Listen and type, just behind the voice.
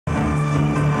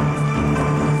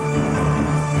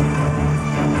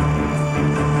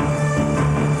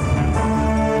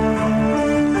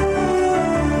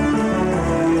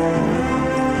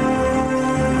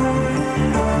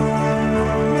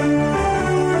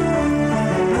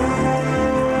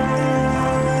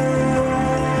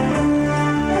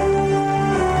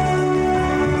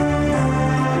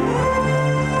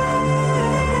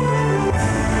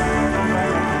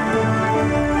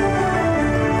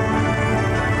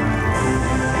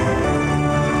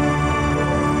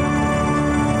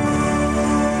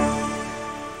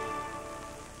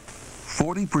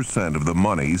30% of the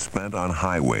money spent on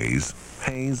highways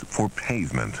pays for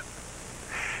pavement.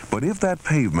 But if that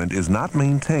pavement is not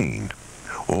maintained,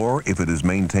 or if it is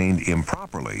maintained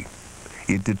improperly,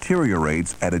 it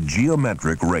deteriorates at a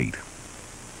geometric rate.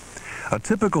 A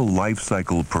typical life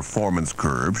cycle performance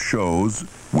curve shows,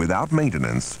 without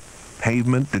maintenance,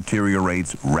 pavement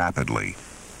deteriorates rapidly.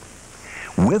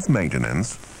 With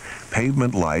maintenance,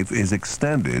 pavement life is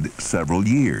extended several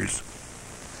years.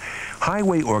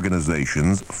 Highway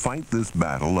organizations fight this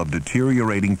battle of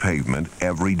deteriorating pavement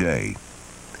every day.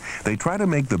 They try to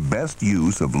make the best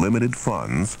use of limited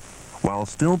funds while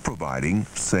still providing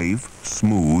safe,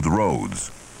 smooth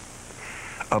roads.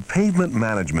 A pavement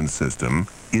management system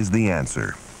is the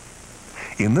answer.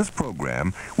 In this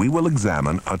program, we will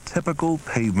examine a typical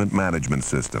pavement management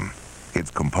system,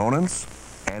 its components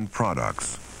and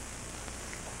products.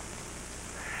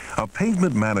 A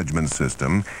pavement management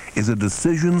system is a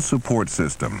decision support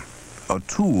system, a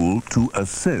tool to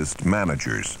assist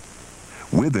managers.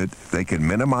 With it, they can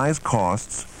minimize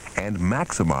costs and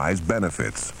maximize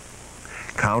benefits,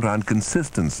 count on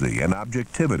consistency and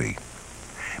objectivity,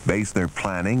 base their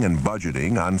planning and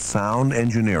budgeting on sound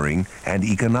engineering and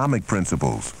economic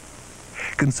principles,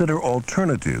 consider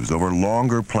alternatives over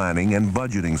longer planning and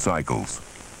budgeting cycles,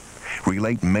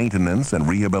 relate maintenance and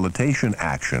rehabilitation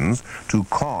actions to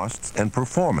costs and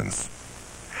performance,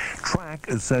 track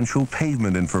essential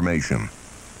pavement information,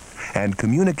 and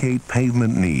communicate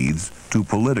pavement needs to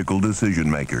political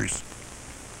decision makers.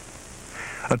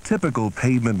 A typical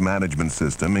pavement management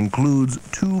system includes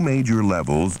two major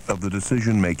levels of the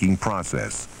decision-making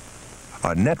process: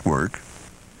 a network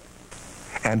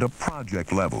and a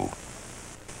project level.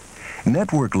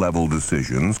 Network-level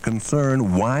decisions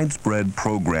concern widespread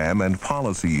program and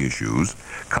policy issues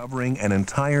covering an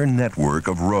entire network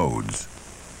of roads.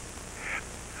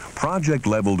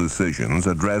 Project-level decisions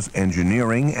address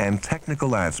engineering and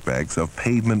technical aspects of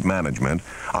pavement management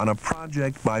on a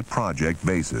project-by-project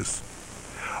basis.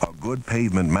 A good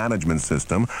pavement management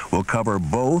system will cover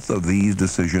both of these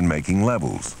decision-making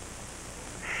levels.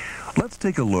 Let's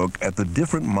take a look at the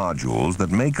different modules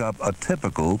that make up a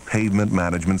typical pavement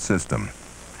management system.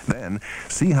 Then,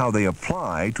 see how they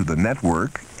apply to the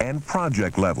network and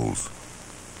project levels.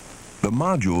 The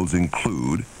modules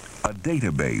include a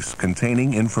database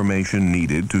containing information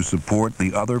needed to support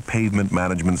the other pavement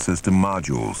management system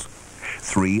modules,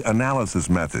 3 analysis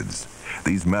methods.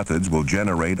 These methods will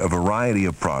generate a variety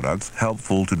of products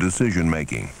helpful to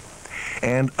decision-making,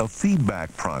 and a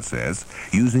feedback process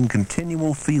using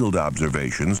continual field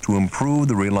observations to improve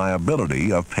the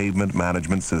reliability of pavement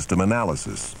management system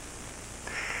analysis.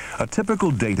 A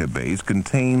typical database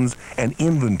contains an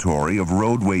inventory of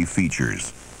roadway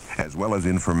features, as well as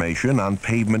information on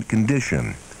pavement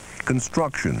condition,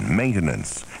 construction,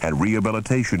 maintenance, and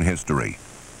rehabilitation history,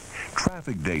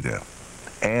 traffic data,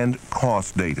 and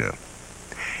cost data.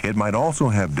 It might also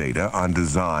have data on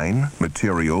design,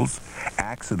 materials,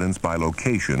 accidents by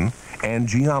location, and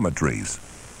geometries.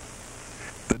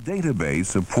 The database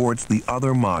supports the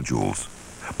other modules,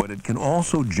 but it can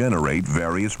also generate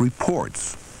various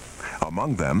reports.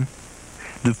 Among them,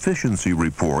 deficiency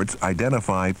reports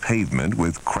identify pavement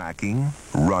with cracking,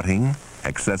 rutting,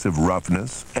 excessive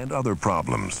roughness, and other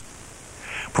problems.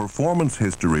 Performance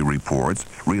history reports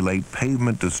relate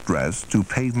pavement distress to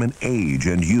pavement age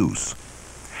and use.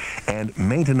 And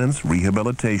maintenance,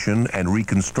 rehabilitation, and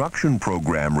reconstruction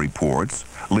program reports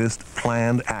list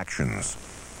planned actions.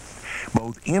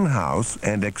 Both in-house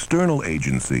and external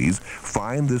agencies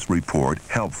find this report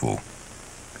helpful.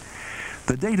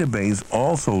 The database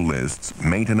also lists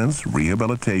maintenance,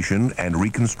 rehabilitation, and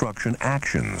reconstruction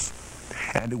actions,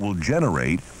 and it will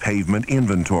generate pavement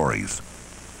inventories.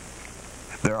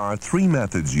 There are 3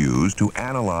 methods used to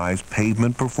analyze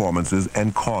pavement performances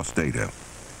and cost data: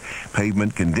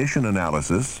 pavement condition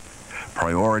analysis,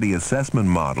 priority assessment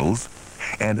models,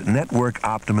 and network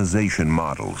optimization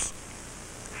models.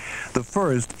 The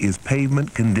first is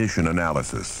pavement condition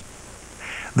analysis.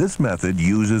 This method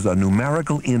uses a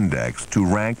numerical index to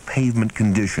rank pavement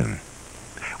condition.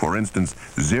 For instance,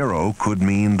 0 could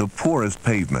mean the poorest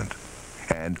pavement,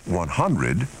 and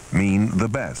 100 mean the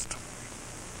best.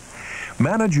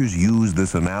 Managers use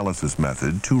this analysis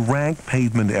method to rank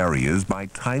pavement areas by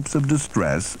types of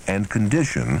distress and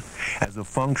condition as a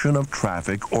function of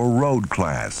traffic or road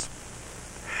class.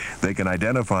 They can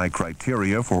identify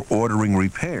criteria for ordering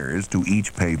repairs to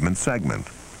each pavement segment,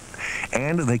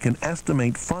 and they can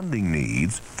estimate funding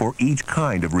needs for each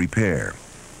kind of repair.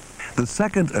 The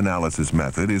second analysis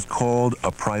method is called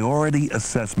a priority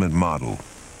assessment model.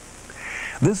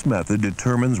 This method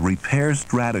determines repair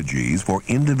strategies for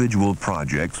individual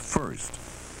projects first.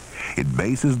 It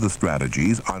bases the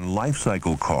strategies on life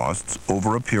cycle costs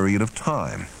over a period of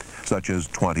time, such as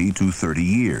 20 to 30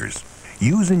 years.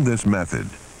 Using this method,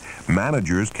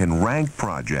 managers can rank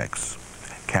projects,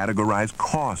 categorize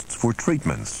costs for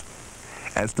treatments,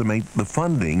 estimate the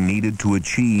funding needed to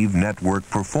achieve network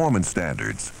performance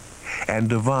standards, and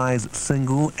devise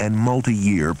single and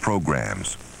multi-year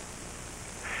programs.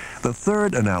 The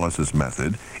third analysis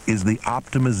method is the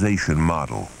optimization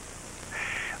model.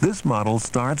 This model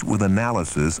starts with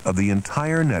analysis of the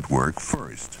entire network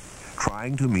first,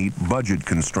 trying to meet budget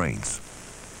constraints.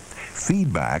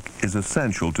 Feedback is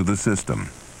essential to the system.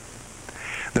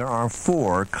 There are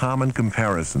 4 common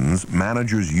comparisons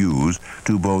managers use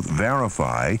to both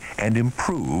verify and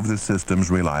improve the system's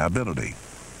reliability.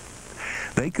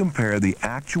 They compare the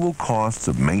actual costs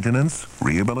of maintenance,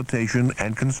 rehabilitation,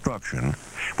 and construction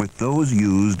with those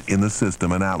used in the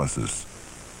system analysis.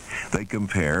 They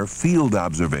compare field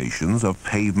observations of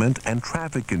pavement and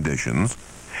traffic conditions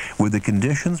with the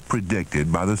conditions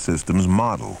predicted by the system's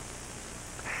model.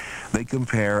 They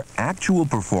compare actual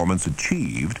performance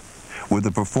achieved with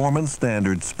the performance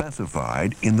standards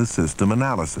specified in the system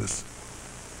analysis.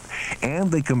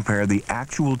 And they compare the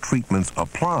actual treatments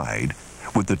applied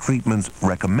with the treatments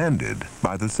recommended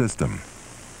by the system.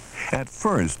 At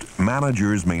first,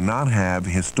 managers may not have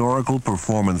historical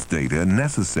performance data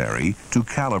necessary to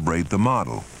calibrate the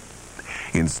model.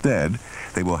 Instead,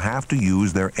 they will have to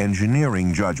use their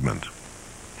engineering judgment.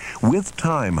 With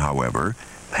time, however,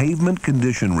 pavement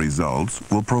condition results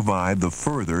will provide the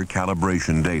further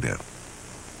calibration data.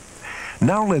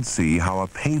 Now let's see how a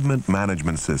pavement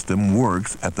management system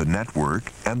works at the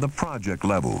network and the project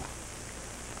level.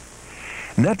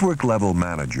 Network-level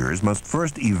managers must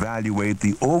first evaluate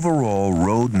the overall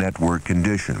road network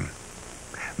condition.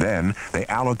 Then, they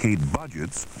allocate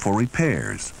budgets for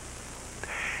repairs.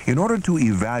 In order to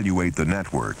evaluate the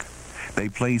network, they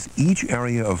place each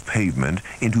area of pavement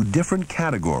into different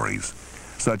categories,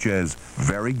 such as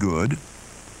very good,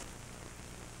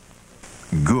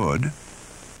 good,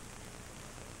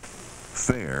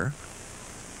 fair,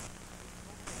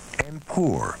 and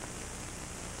poor.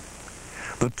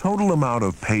 The total amount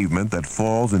of pavement that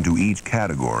falls into each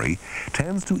category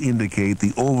tends to indicate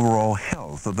the overall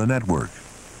health of the network.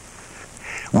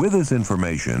 With this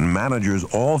information, managers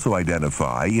also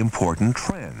identify important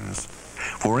trends.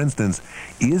 For instance,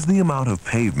 is the amount of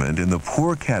pavement in the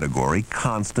poor category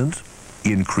constant,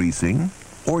 increasing,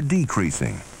 or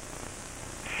decreasing?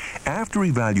 After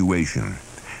evaluation,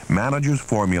 managers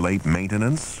formulate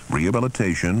maintenance,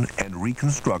 rehabilitation, and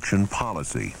reconstruction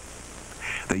policy.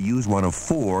 They use one of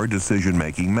 4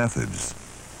 decision-making methods: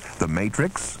 the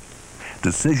matrix,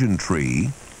 decision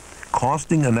tree,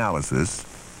 costing analysis,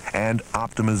 and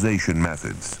optimization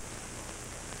methods.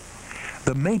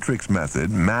 The matrix method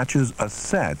matches a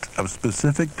set of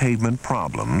specific pavement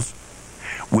problems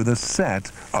with a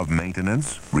set of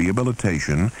maintenance,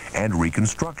 rehabilitation, and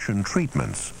reconstruction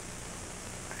treatments.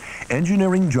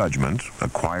 Engineering judgment,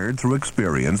 acquired through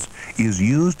experience, is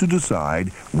used to decide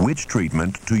which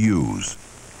treatment to use.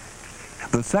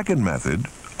 The second method,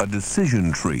 a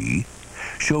decision tree,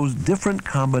 shows different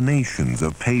combinations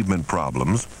of pavement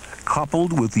problems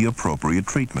coupled with the appropriate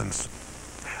treatments.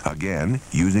 Again,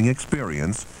 using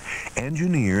experience,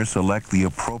 engineers select the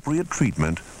appropriate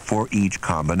treatment for each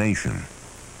combination.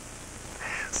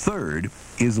 Third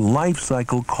is life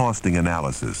cycle costing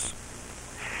analysis.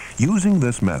 Using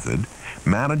this method,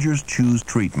 managers choose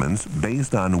treatments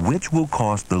based on which will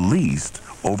cost the least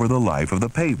over the life of the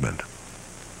pavement.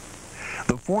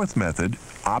 The fourth method,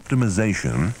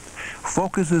 optimization,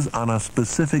 focuses on a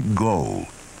specific goal,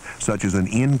 such as an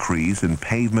increase in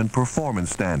pavement performance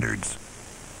standards.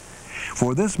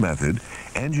 For this method,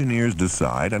 engineers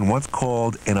decide on what's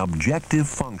called an objective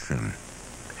function.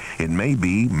 It may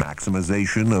be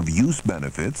maximization of use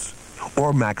benefits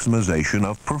or maximization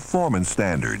of performance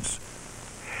standards.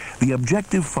 The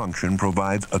objective function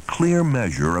provides a clear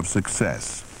measure of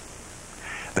success.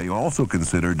 They also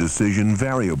consider decision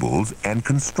variables and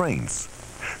constraints,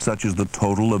 such as the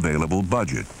total available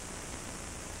budget.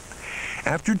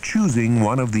 After choosing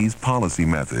one of these policy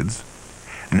methods,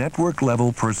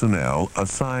 network-level personnel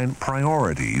assign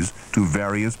priorities to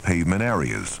various pavement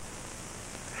areas.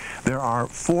 There are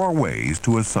 4 ways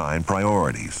to assign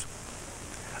priorities.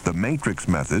 The matrix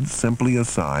method simply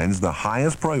assigns the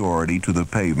highest priority to the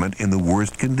pavement in the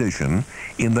worst condition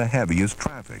in the heaviest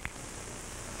traffic.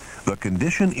 The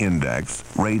condition index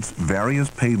rates various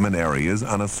pavement areas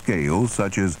on a scale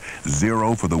such as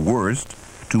 0 for the worst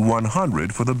to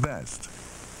 100 for the best.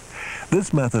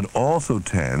 This method also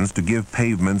tends to give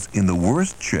pavements in the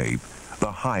worst shape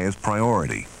the highest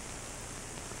priority.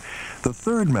 The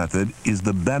third method is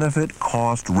the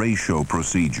benefit-cost ratio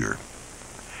procedure.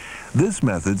 This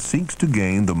method seeks to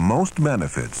gain the most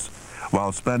benefits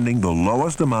while spending the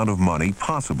lowest amount of money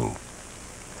possible.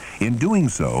 In doing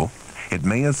so, it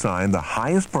may assign the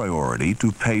highest priority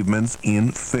to pavements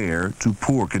in fair to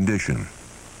poor condition.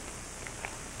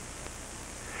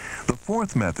 The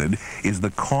fourth method is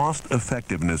the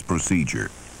cost-effectiveness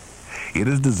procedure. It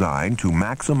is designed to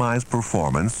maximize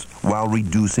performance while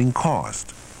reducing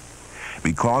cost.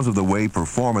 Because of the way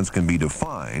performance can be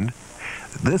defined,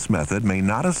 this method may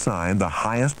not assign the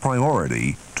highest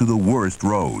priority to the worst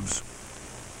roads.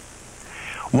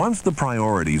 Once the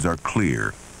priorities are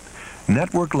clear,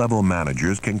 network-level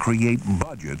managers can create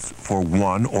budgets for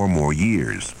 1 or more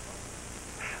years.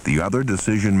 The other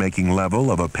decision-making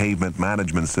level of a pavement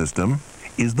management system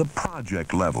is the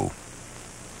project level.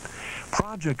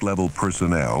 Project-level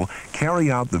personnel carry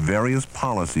out the various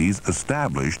policies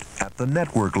established at the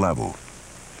network level.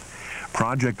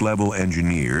 Project-level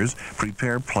engineers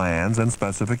prepare plans and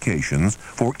specifications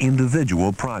for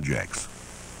individual projects.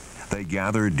 They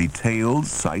gather detailed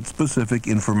site-specific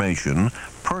information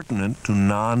pertinent to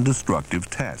non-destructive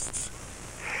tests.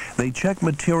 They check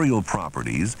material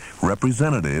properties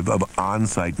representative of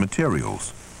on-site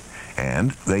materials,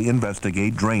 and they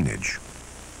investigate drainage.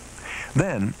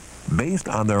 Then, based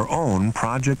on their own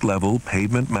project-level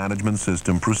pavement management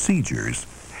system procedures,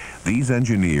 these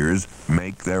engineers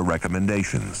make their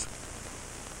recommendations.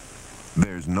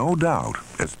 There's no doubt,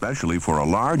 especially for a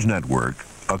large network,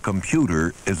 a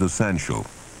computer is essential.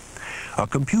 A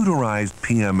computerized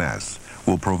PMS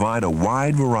will provide a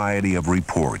wide variety of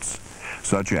reports,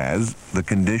 such as the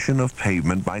condition of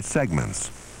pavement by segments,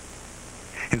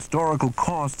 historical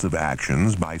costs of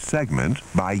actions by segment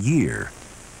by year,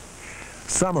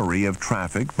 summary of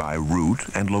traffic by route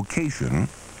and location,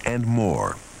 and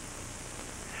more.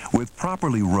 With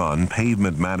properly run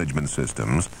pavement management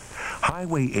systems,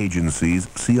 highway agencies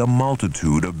see a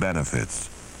multitude of benefits,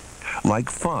 like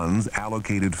funds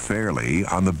allocated fairly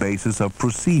on the basis of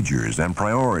procedures and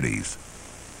priorities,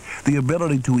 the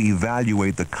ability to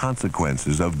evaluate the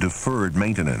consequences of deferred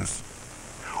maintenance,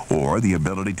 or the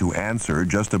ability to answer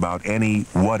just about any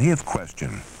what-if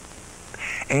question,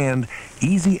 and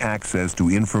easy access to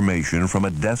information from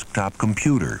a desktop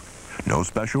computer, no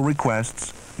special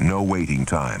requests, no waiting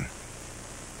time.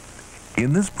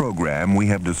 In this program, we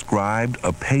have described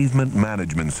a pavement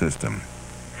management system.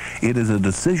 It is a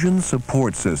decision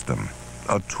support system,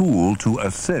 a tool to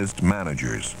assist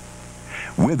managers.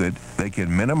 With it, they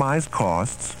can minimize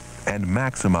costs and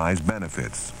maximize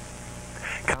benefits.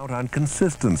 Count on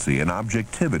consistency and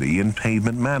objectivity in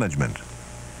pavement management.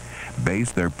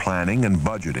 Base their planning and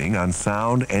budgeting on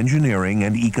sound engineering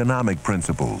and economic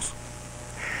principles.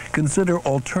 Consider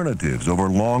alternatives over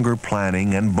longer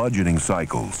planning and budgeting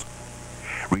cycles.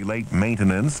 Relate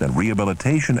maintenance and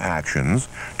rehabilitation actions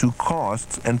to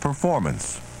costs and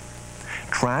performance.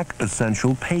 Track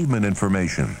essential pavement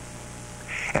information.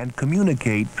 And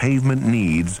communicate pavement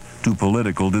needs to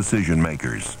political decision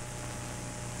makers.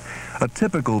 A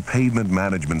typical pavement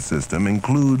management system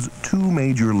includes 2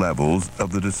 major levels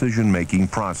of the decision-making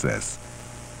process: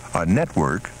 a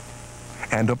network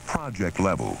and a project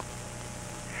level.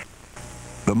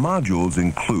 The modules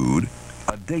include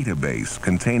a database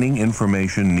containing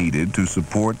information needed to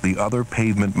support the other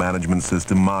pavement management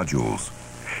system modules,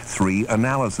 3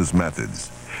 analysis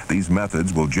methods. These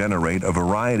methods will generate a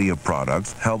variety of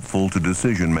products helpful to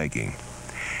decision-making,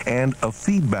 and a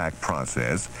feedback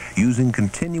process using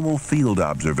continual field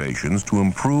observations to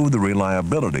improve the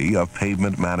reliability of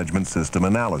pavement management system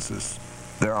analysis.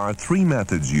 There are 3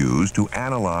 methods used to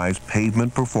analyze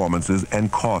pavement performances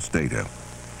and cost data: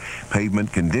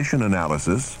 pavement condition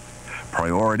analysis,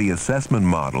 priority assessment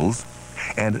models,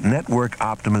 and network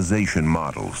optimization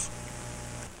models.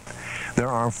 There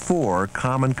are 4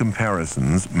 common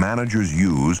comparisons managers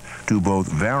use to both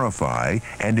verify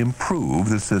and improve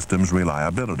the system's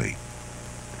reliability.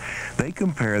 They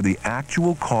compare the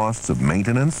actual costs of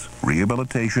maintenance,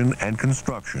 rehabilitation, and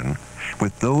construction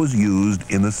with those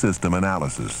used in the system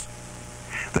analysis.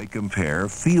 They compare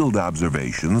field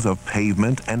observations of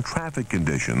pavement and traffic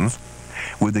conditions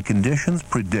with the conditions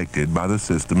predicted by the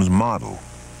system's model.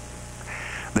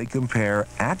 They compare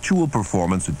actual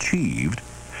performance achieved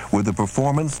with the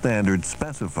performance standards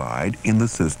specified in the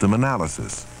system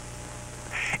analysis.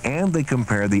 And they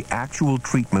compare the actual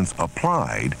treatments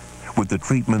applied with the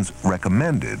treatments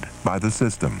recommended by the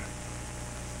system.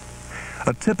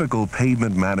 A typical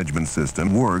pavement management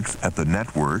system works at the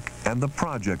network and the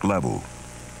project level.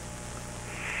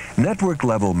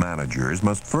 Network-level managers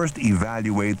must first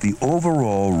evaluate the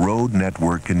overall road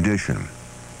network condition.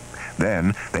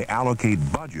 Then they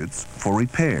allocate budgets for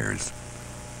repairs.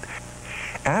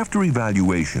 After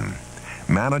evaluation,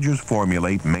 managers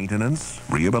formulate maintenance,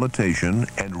 rehabilitation,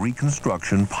 and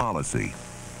reconstruction policy.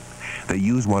 They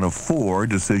use one of 4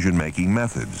 decision-making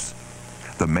methods: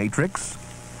 the matrix,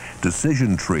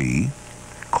 decision tree,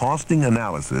 costing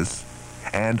analysis,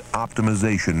 and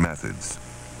optimization methods.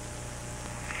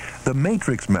 The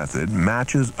matrix method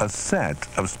matches a set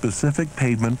of specific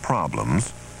pavement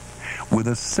problems with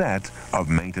a set of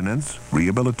maintenance,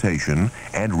 rehabilitation,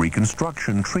 and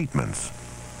reconstruction treatments.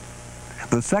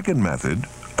 The second method,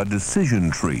 a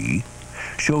decision tree,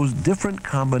 shows different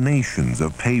combinations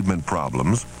of pavement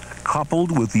problems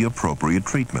coupled with the appropriate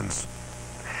treatments.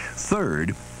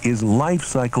 Third is life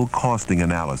cycle costing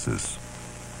analysis.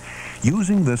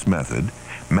 Using this method,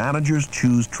 managers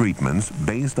choose treatments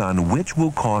based on which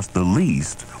will cost the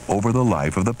least over the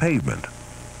life of the pavement.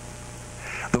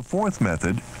 The fourth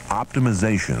method,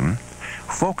 optimization,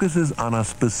 focuses on a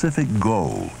specific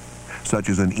goal, such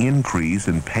as an increase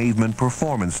in pavement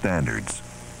performance standards.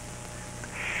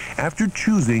 After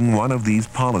choosing one of these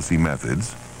policy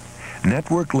methods,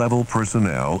 network-level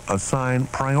personnel assign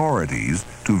priorities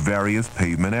to various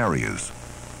pavement areas.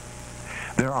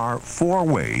 There are 4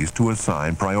 ways to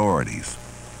assign priorities.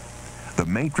 The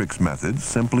matrix method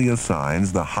simply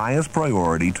assigns the highest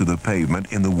priority to the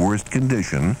pavement in the worst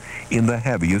condition in the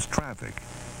heaviest traffic.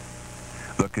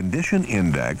 The condition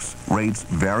index rates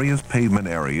various pavement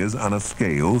areas on a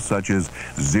scale such as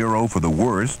 0 for the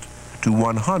worst to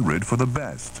 100 for the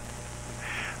best.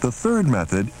 The third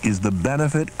method is the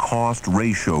benefit-cost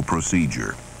ratio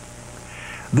procedure.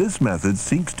 This method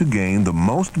seeks to gain the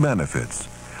most benefits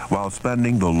while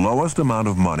spending the lowest amount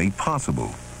of money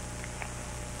possible.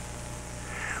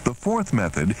 The fourth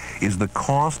method is the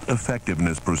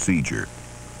cost-effectiveness procedure.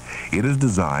 It is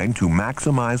designed to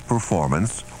maximize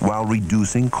performance while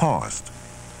reducing cost.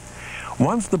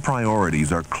 Once the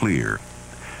priorities are clear,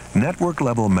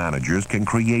 network-level managers can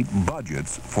create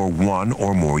budgets for 1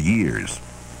 or more years.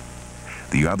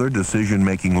 The other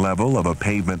decision-making level of a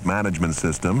pavement management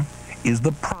system is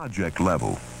the project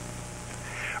level.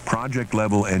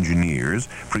 Project-level engineers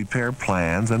prepare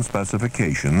plans and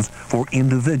specifications for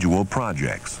individual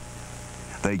projects.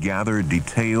 They gather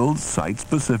detailed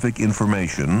site-specific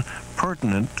information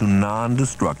pertinent to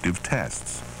non-destructive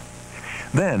tests.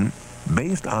 Then,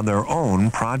 based on their own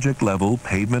project-level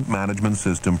pavement management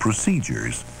system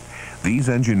procedures, these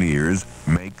engineers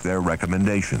make their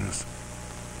recommendations.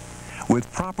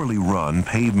 With properly run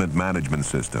pavement management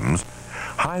systems,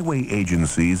 highway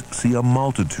agencies see a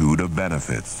multitude of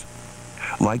benefits,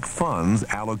 like funds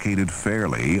allocated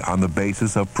fairly on the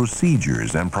basis of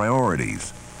procedures and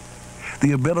priorities,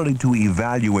 the ability to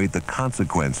evaluate the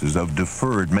consequences of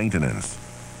deferred maintenance,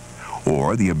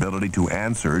 or the ability to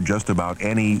answer just about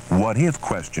any what-if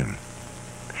question,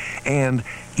 and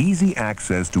easy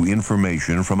access to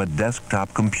information from a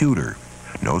desktop computer.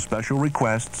 No special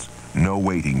requests, no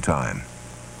waiting time.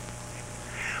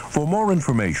 For more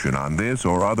information on this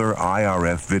or other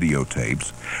IRF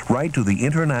videotapes, write to the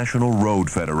International Road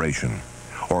Federation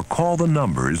or call the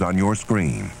numbers on your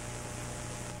screen.